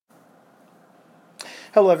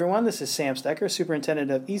Hello, everyone. This is Sam Stecker,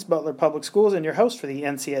 Superintendent of East Butler Public Schools, and your host for the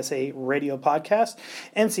NCSA Radio Podcast.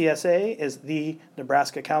 NCSA is the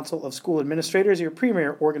Nebraska Council of School Administrators, your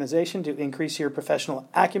premier organization to increase your professional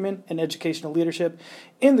acumen and educational leadership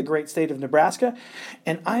in the great state of Nebraska.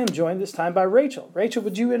 And I am joined this time by Rachel. Rachel,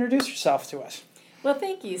 would you introduce yourself to us? Well,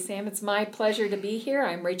 thank you, Sam. It's my pleasure to be here.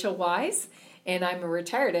 I'm Rachel Wise, and I'm a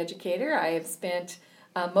retired educator. I have spent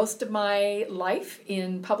most of my life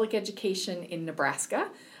in public education in Nebraska,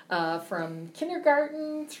 from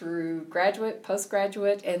kindergarten through graduate,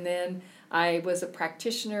 postgraduate, and then I was a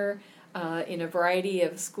practitioner in a variety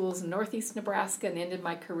of schools in northeast Nebraska and ended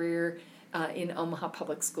my career in Omaha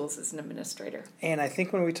Public Schools as an administrator. And I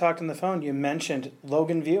think when we talked on the phone, you mentioned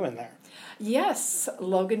Logan View in there. Yes,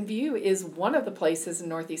 Logan View is one of the places in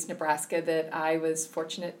northeast Nebraska that I was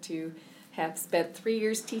fortunate to have spent 3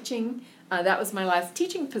 years teaching. That was my last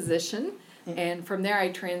teaching position, and from there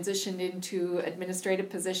I transitioned into administrative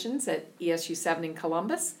positions at ESU 7 in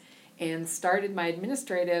Columbus and started my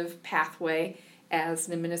administrative pathway as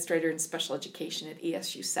an administrator in special education at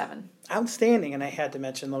ESU 7. Outstanding, and I had to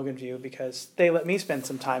mention Logan View because they let me spend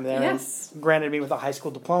some time there. Yes. And granted me with a high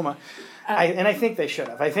school diploma, and I think they should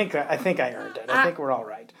have. I think I earned it. I think we're all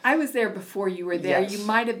right. I was there before you were there. Yes. You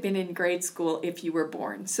might have been in grade school if you were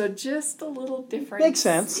born, so just a little different. Makes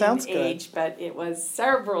sense. Sounds good. Age, but it was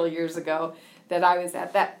several years ago that I was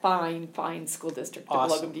at that fine school district of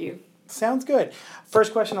Logan View. Sounds good.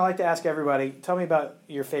 First question I like to ask everybody: tell me about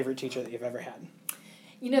your favorite teacher that you've ever had.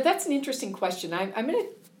 You know, that's an interesting question. I'm going to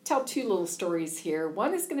tell two little stories here.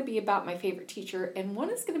 One is going to be about my favorite teacher, and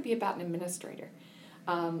one is going to be about an administrator.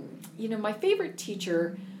 My favorite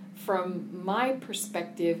teacher, from my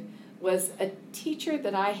perspective, was a teacher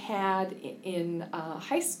that I had in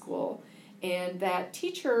high school, and that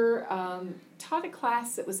teacher taught a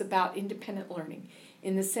class that was about independent learning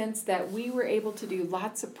in the sense that we were able to do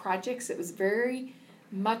lots of projects. It was very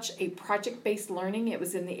much a project-based learning. It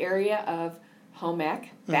was in the area of home ec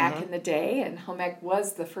back in the day, and home ec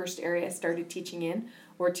was the first area I started teaching in,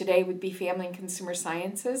 or today would be family and consumer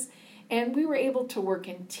sciences. And we were able to work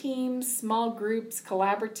in teams, small groups,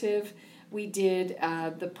 collaborative. We did,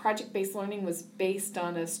 the project-based learning was based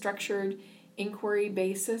on a structured inquiry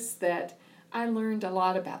basis that I learned a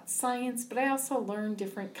lot about science, but I also learned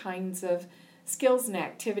different kinds of skills and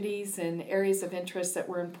activities and areas of interest that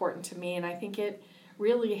were important to me, and I think it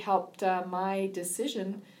really helped my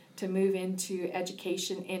decision to move into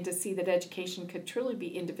education and to see that education could truly be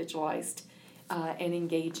individualized and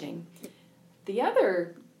engaging. The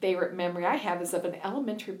other favorite memory I have is of an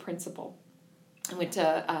elementary principal. I went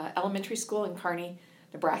to elementary school in Kearney,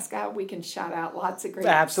 Nebraska. We can shout out lots of great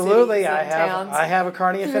Absolutely. cities and towns. I have a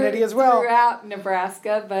Kearney affinity as well. Throughout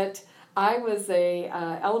Nebraska, but I was a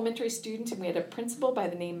elementary student, and we had a principal by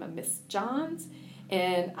the name of Miss Johns.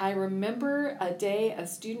 And I remember a day a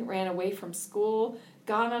student ran away from school,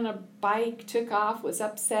 got on a bike, took off, was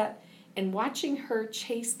upset, and watching her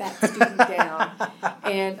chase that student down.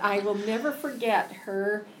 And I will never forget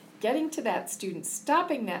her getting to that student,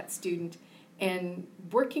 stopping that student, and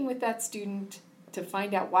working with that student to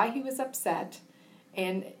find out why he was upset,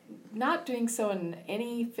 and not doing so in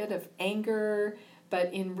any fit of anger,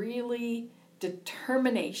 but in really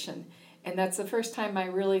determination. And that's the first time I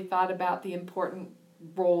really thought about the important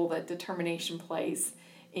role that determination plays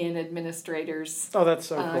in administrators that's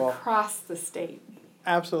so cool. Across the state.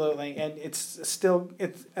 Absolutely. And it's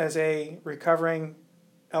as a recovering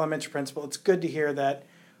elementary principal, it's good to hear that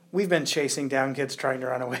we've been chasing down kids trying to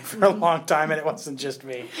run away for a long time, and it wasn't just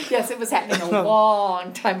me. Yes, it was happening a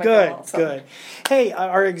long time ago. Good. Hey,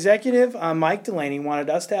 our executive, Mike Delaney, wanted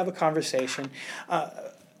us to have a conversation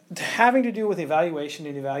having to do with evaluation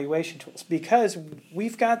and evaluation tools, because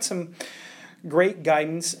we've got some great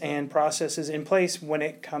guidance and processes in place when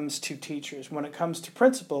it comes to teachers, when it comes to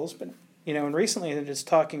principals. But, and recently I was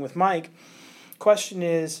talking with Mike. Question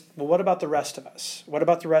is, well, what about the rest of us? What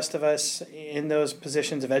about the rest of us in those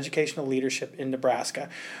positions of educational leadership in Nebraska?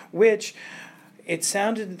 Which it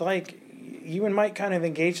sounded like you and Mike kind of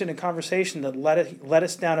engaged in a conversation that led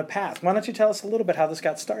us down a path. Why don't you tell us a little bit how this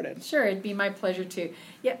got started? Sure, it'd be my pleasure to.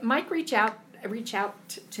 Yeah, Mike reached out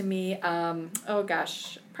to me,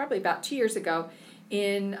 probably about 2 years ago,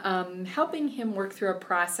 in helping him work through a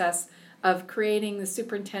process of creating the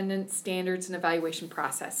superintendent standards and evaluation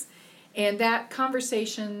process. And that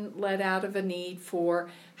conversation led out of a need for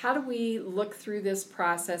how do we look through this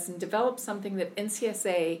process and develop something that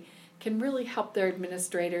NCSA can really help their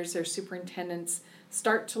administrators, their superintendents,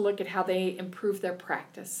 start to look at how they improve their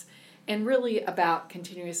practice. And really about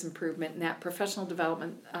continuous improvement and that professional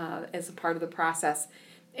development as a part of the process.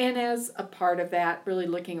 And as a part of that, really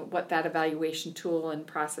looking at what that evaluation tool and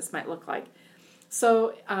process might look like.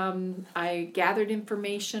 So I gathered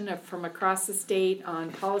information from across the state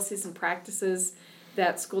on policies and practices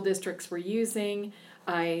that school districts were using.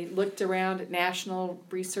 I looked around at national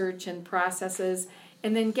research and processes,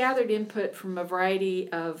 and then gathered input from a variety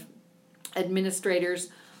of administrators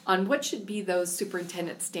on what should be those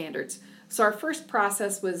superintendent standards. So our first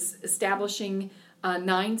process was establishing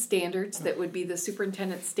 9 standards that would be the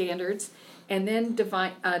superintendent standards, and then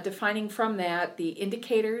defining from that the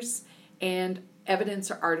indicators and evidence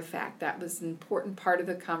or artifact. That was an important part of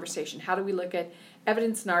the conversation. How do we look at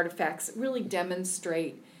evidence and artifacts that really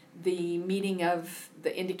demonstrate the meeting of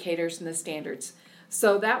the indicators and the standards?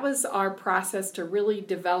 So that was our process to really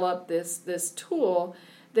develop this tool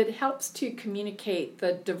that helps to communicate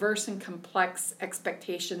the diverse and complex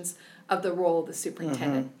expectations of the role of the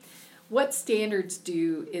superintendent. What standards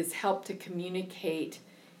do is help to communicate,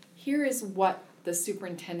 here is what the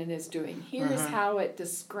superintendent is doing. Here is how it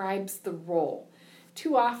describes the role.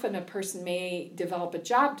 Too often a person may develop a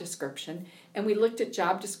job description, and we looked at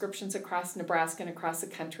job descriptions across Nebraska and across the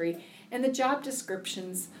country, and the job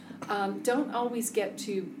descriptions don't always get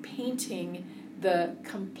to painting the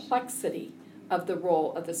complexity of the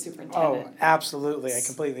role of the superintendent. Oh, absolutely. I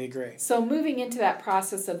completely agree. So moving into that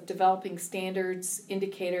process of developing standards,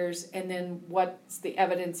 indicators, and then what's the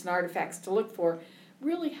evidence and artifacts to look for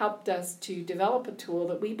really helped us to develop a tool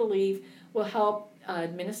that we believe will help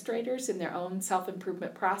administrators in their own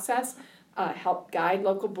self-improvement process, help guide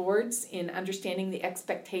local boards in understanding the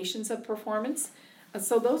expectations of performance.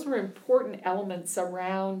 So those were important elements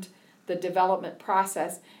around the development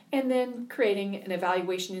process, and then creating an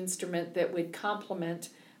evaluation instrument that would complement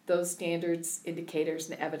those standards, indicators,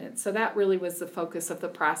 and evidence. So that really was the focus of the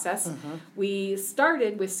process. We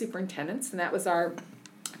started with superintendents, and that was our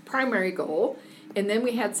primary goal. And then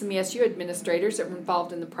we had some ESU administrators that were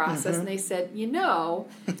involved in the process, and they said, we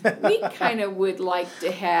kind of would like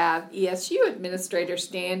to have ESU administrator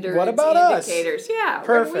standards, what about indicators. Us? Yeah,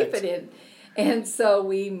 perfect. Where do we fit in? And so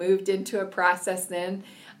we moved into a process then.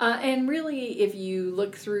 And really, if you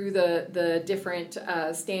look through the different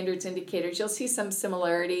standards indicators, you'll see some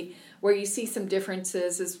similarity. Where you see some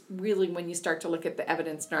differences is really when you start to look at the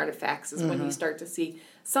evidence and artifacts, is when you start to see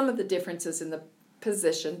some of the differences in the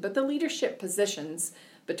position. But the leadership positions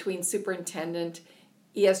between superintendent,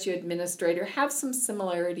 ESU administrator have some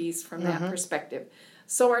similarities from that perspective.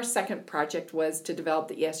 So our second project was to develop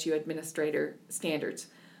the ESU administrator standards.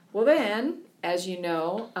 Well then, as you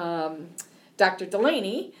know, Dr.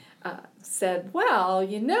 Delaney said,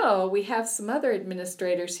 we have some other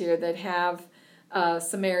administrators here that have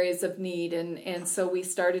some areas of need, and so we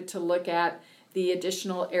started to look at the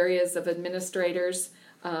additional areas of administrators,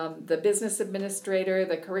 the business administrator,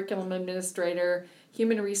 the curriculum administrator,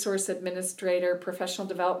 human resource administrator, professional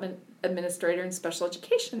development administrator, and special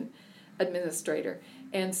education administrator.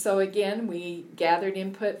 And so again, we gathered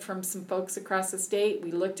input from some folks across the state.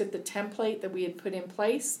 We looked at the template that we had put in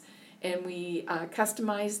place, and we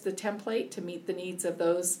customized the template to meet the needs of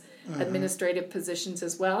those administrative positions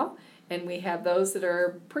as well. And we have those that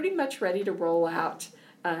are pretty much ready to roll out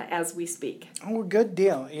as we speak. Oh, good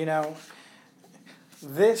deal.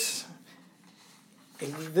 This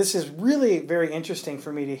is really very interesting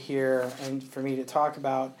for me to hear and for me to talk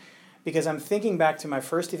about, because I'm thinking back to my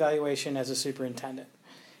first evaluation as a superintendent.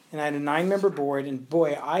 And I had a 9-member board, and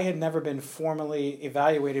boy, I had never been formally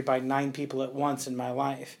evaluated by 9 people at once in my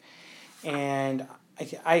life. And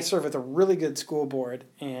I serve with a really good school board,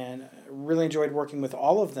 and really enjoyed working with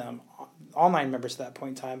all of them, all 9 members at that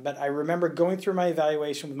point in time. But I remember going through my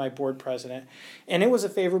evaluation with my board president, and it was a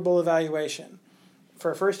favorable evaluation.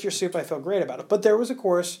 For a first-year soup, I felt great about it. But there was, of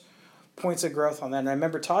course, points of growth on that. And I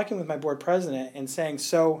remember talking with my board president and saying,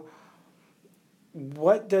 so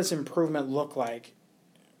what does improvement look like?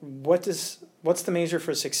 What's the measure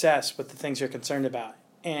for success with the things you're concerned about?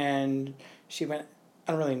 And she went,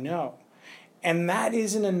 I don't really know. And that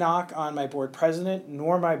isn't a knock on my board president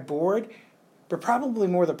nor my board, but probably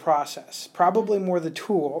more the process, probably more the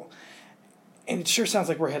tool. And it sure sounds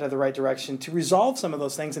like we're headed the right direction to resolve some of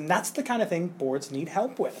those things, and that's the kind of thing boards need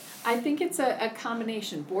help with. I think it's a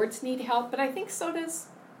combination. Boards need help, but I think so does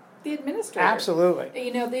the administrator.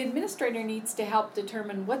 Absolutely. The administrator needs to help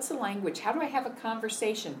determine what's the language. How do I have a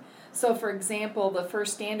conversation? So, for example, the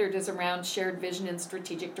first standard is around shared vision and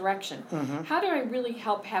strategic direction. How do I really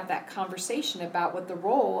help have that conversation about what the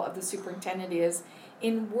role of the superintendent is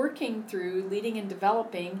in working through leading and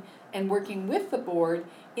developing and working with the board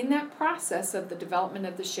in that process of the development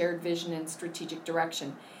of the shared vision and strategic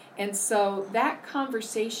direction? And so that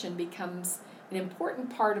conversation becomes an important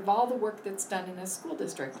part of all the work that's done in a school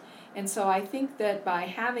district. And so I think that by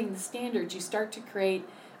having the standards, you start to create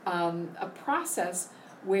a process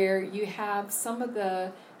where you have some of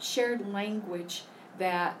the shared language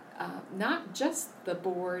that not just the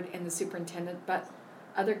board and the superintendent, but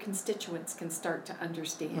other constituents can start to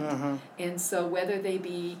understand. Mm-hmm. And so whether they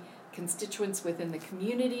be constituents within the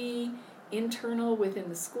community, internal within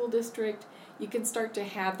the school district, you can start to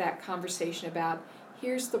have that conversation about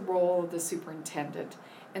here's the role of the superintendent.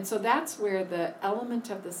 And so that's where the element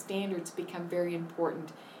of the standards become very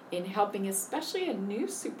important in helping especially a new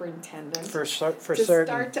superintendent for to certain.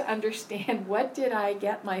 Start to understand what did I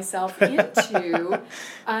get myself into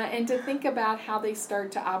and to think about how they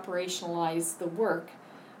start to operationalize the work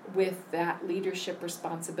with that leadership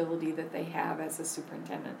responsibility that they have as a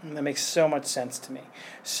superintendent. And that makes so much sense to me.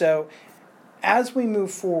 So as we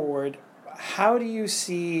move forward, how do you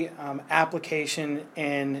see application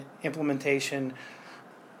and implementation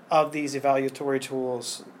of these evaluatory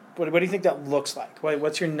tools? What do you think that looks like?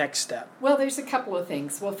 What's your next step? Well, there's a couple of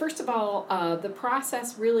things. Well, first of all, the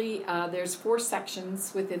process really, there's 4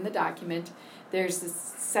 sections within the document. There's the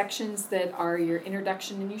sections that are your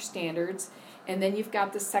introduction and your standards, and then you've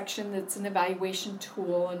got the section that's an evaluation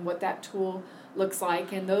tool and what that tool looks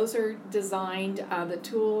like. And those are designed, the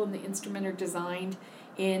tool and the instrument are designed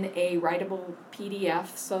in a writable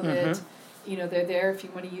PDF so that they're there if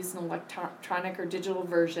you want to use an electronic or digital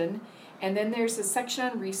version. And then there's a section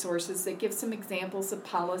on resources that gives some examples of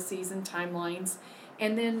policies and timelines.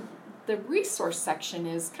 And then the resource section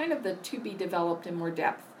is kind of the to be developed in more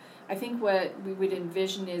depth. I think what we would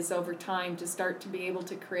envision is over time to start to be able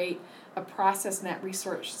to create a process in that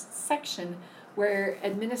resource section where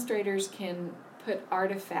administrators can put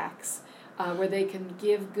artifacts where they can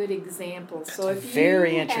give good examples. That's so if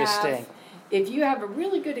very interesting. If you have a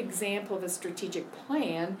really good example of a strategic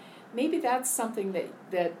plan, maybe that's something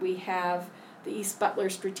that we have the East Butler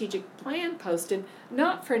strategic plan posted,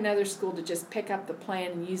 not for another school to just pick up the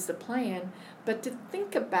plan and use the plan, but to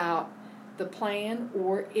think about the plan,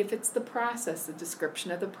 or if it's the process, the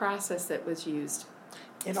description of the process that was used.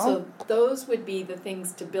 So those would be the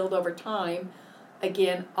things to build over time,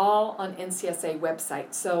 again, all on NCSA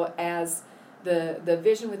website. So as the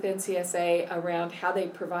vision with NCSA around how they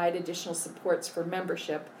provide additional supports for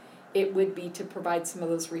membership, it would be to provide some of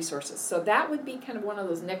those resources. So that would be kind of one of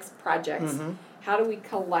those next projects. How do we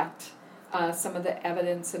collect some of the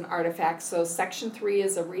evidence and artifacts? So Section 3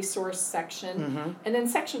 is a resource section, and then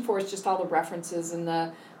Section 4 is just all the references and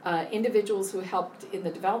the individuals who helped in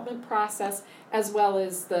the development process, as well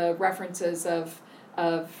as the references of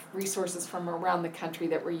resources from around the country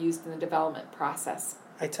that were used in the development process.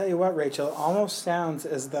 I tell you what, Rachel, it almost sounds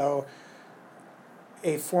as though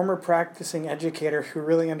a former practicing educator who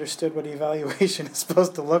really understood what evaluation is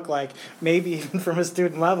supposed to look like, maybe even from a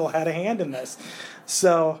student level, had a hand in this.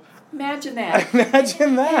 So imagine that.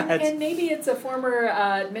 Imagine that. And maybe it's a former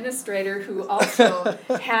administrator who also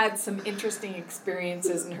had some interesting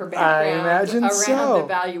experiences in her background around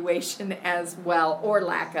evaluation as well, or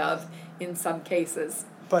lack of in some cases.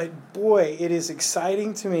 But boy, it is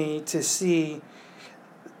exciting to me to see,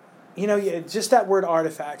 just that word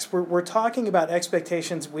artifacts. We're talking about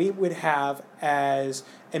expectations we would have as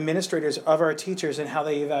administrators of our teachers and how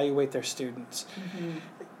they evaluate their students.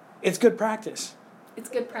 It's good practice. It's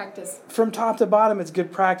good practice. From top to bottom, it's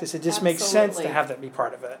good practice. It just makes sense to have that be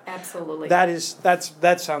part of it. Absolutely.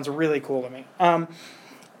 That sounds really cool to me.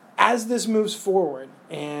 As this moves forward,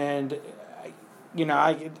 and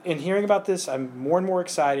in hearing about this, I'm more and more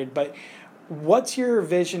excited. But what's your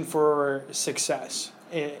vision for success?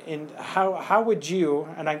 And how would you?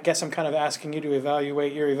 And I guess I'm kind of asking you to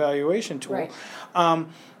evaluate your evaluation tool. Right.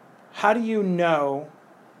 How do you know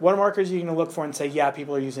what markers are you going to look for and say, yeah,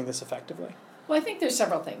 people are using this effectively? Well, I think there's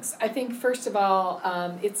several things. I think, first of all,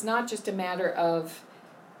 it's not just a matter of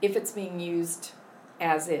if it's being used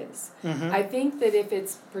as is. I think that if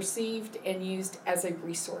it's perceived and used as a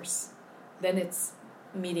resource, then it's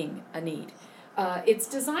meeting a need. It's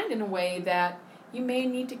designed in a way that you may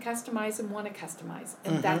need to customize and want to customize,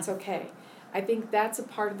 and that's okay. I think that's a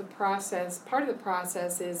part of the process. Part of the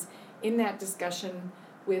process is in that discussion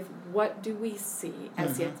with what do we see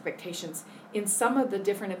as the expectations. In some of the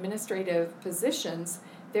different administrative positions,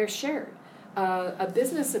 they're shared. A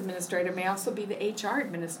business administrator may also be the HR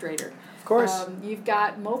administrator. Of course. You've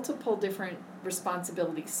got multiple different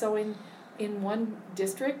responsibilities. So in one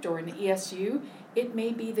district or an ESU, it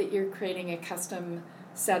may be that you're creating a custom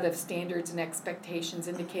set of standards and expectations,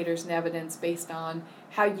 indicators, and evidence based on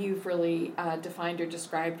how you've really defined or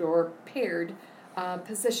described or paired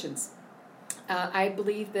positions. I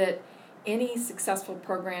believe that any successful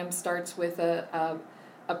program starts with a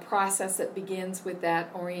process that begins with that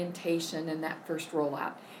orientation and that first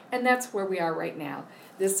rollout. And that's where we are right now.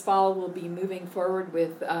 This fall we'll be moving forward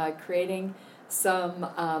with creating some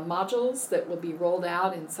modules that will be rolled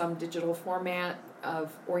out in some digital format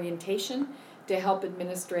of orientation to help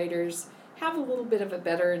administrators have a little bit of a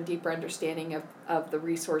better and deeper understanding of the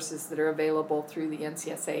resources that are available through the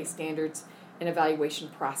NCSA standards and evaluation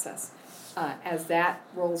process. As that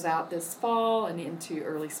rolls out this fall and into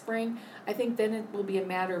early spring, I think then it will be a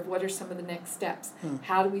matter of what are some of the next steps.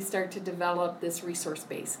 How do we start to develop this resource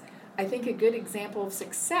base? I think a good example of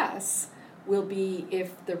success will be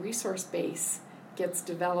if the resource base gets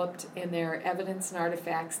developed and there are evidence and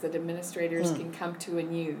artifacts that administrators can come to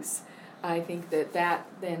and use. I think that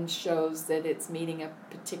then shows that it's meeting a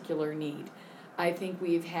particular need. I think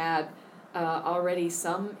we've had already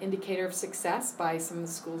some indicator of success by some of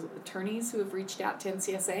the school attorneys who have reached out to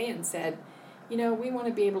NCSA and said, we want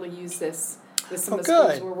to be able to use this with some of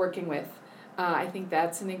the schools we're working with. I think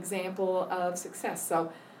that's an example of success.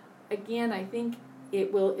 So, again, I think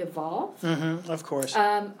it will evolve. Of course.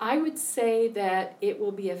 I would say that it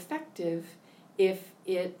will be effective if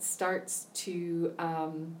it starts to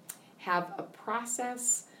have a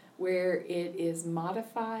process where it is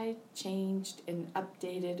modified, changed, and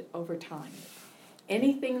updated over time.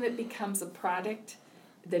 Anything that becomes a product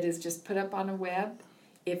that is just put up on a web,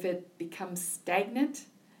 if it becomes stagnant,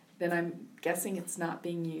 then I'm guessing it's not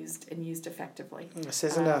being used and used effectively. This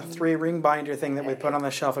isn't a 3-ring binder thing that we put on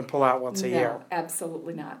the shelf and pull out once a year. No,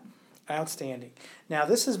 absolutely not. Outstanding. Now,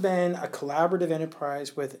 this has been a collaborative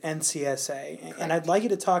enterprise with NCSA, Correct. and I'd like you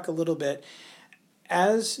to talk a little bit,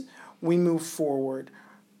 as we move forward,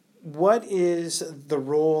 what is the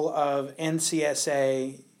role of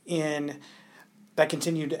NCSA in that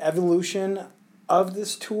continued evolution of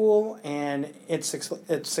this tool and its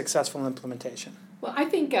successful implementation? Well, I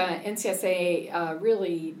think NCSA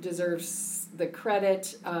really deserves the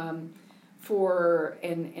credit for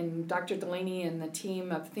and Dr. Delaney and the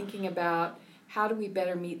team of thinking about how do we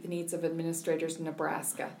better meet the needs of administrators in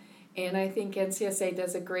Nebraska. And I think NCSA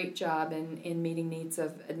does a great job in meeting needs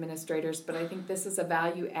of administrators, but I think this is a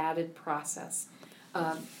value-added process.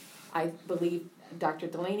 I believe Dr.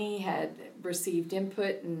 Delaney had received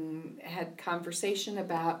input and had conversation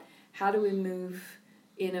about how do we move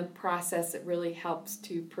in a process that really helps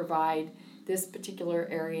to provide this particular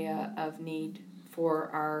area of need for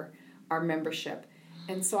our membership.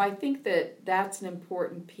 And so I think that that's an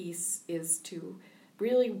important piece, is to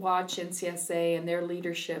really watch NCSA and their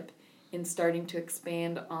leadership in starting to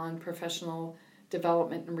expand on professional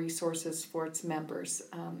development and resources for its members.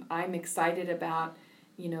 I'm excited about,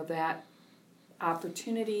 that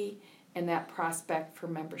opportunity and that prospect for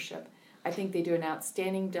membership. I think they do an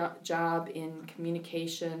outstanding job in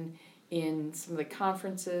communication, in some of the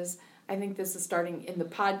conferences. I think this is starting in the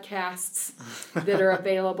podcasts that are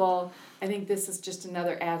available. I think this is just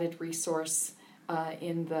another added resource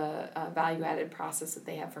in the value-added process that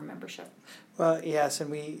they have for membership. Well, yes,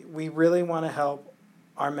 and we really want to help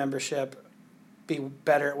our membership be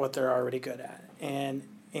better at what they're already good at and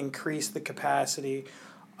increase the capacity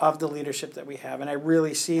of the leadership that we have. And I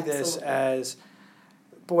really see this as,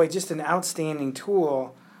 just an outstanding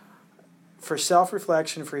tool for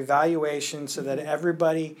self-reflection, for evaluation, so that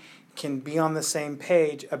everybody can be on the same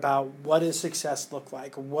page about what does success look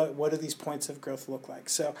like, what do these points of growth look like.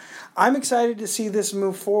 So I'm excited to see this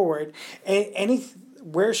move forward.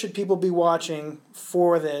 Where should people be watching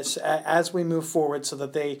for this as we move forward so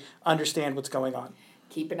that they understand what's going on?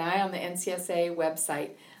 Keep an eye on the NCSA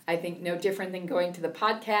website. I think no different than going to the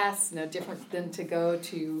podcasts, no different than to go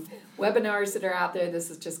to webinars that are out there. This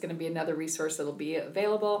is just going to be another resource that will be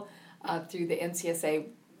available through the NCSA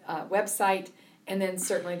website. And then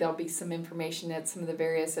certainly there'll be some information at some of the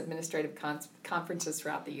various administrative conferences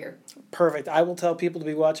throughout the year. Perfect. I will tell people to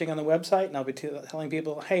be watching on the website, and I'll be telling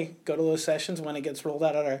people, hey, go to those sessions when it gets rolled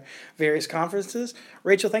out at our various conferences.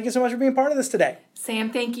 Rachel, thank you so much for being part of this today.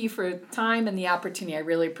 Sam, thank you for time and the opportunity. I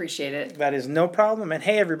really appreciate it. That is no problem. And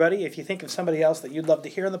hey, everybody, if you think of somebody else that you'd love to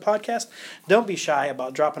hear on the podcast, don't be shy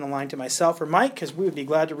about dropping a line to myself or Mike, because we would be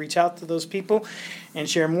glad to reach out to those people and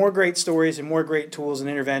share more great stories and more great tools and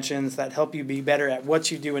interventions that help you be better at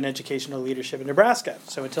what you do in educational leadership in Nebraska.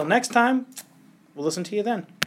 So until next time, we'll listen to you then.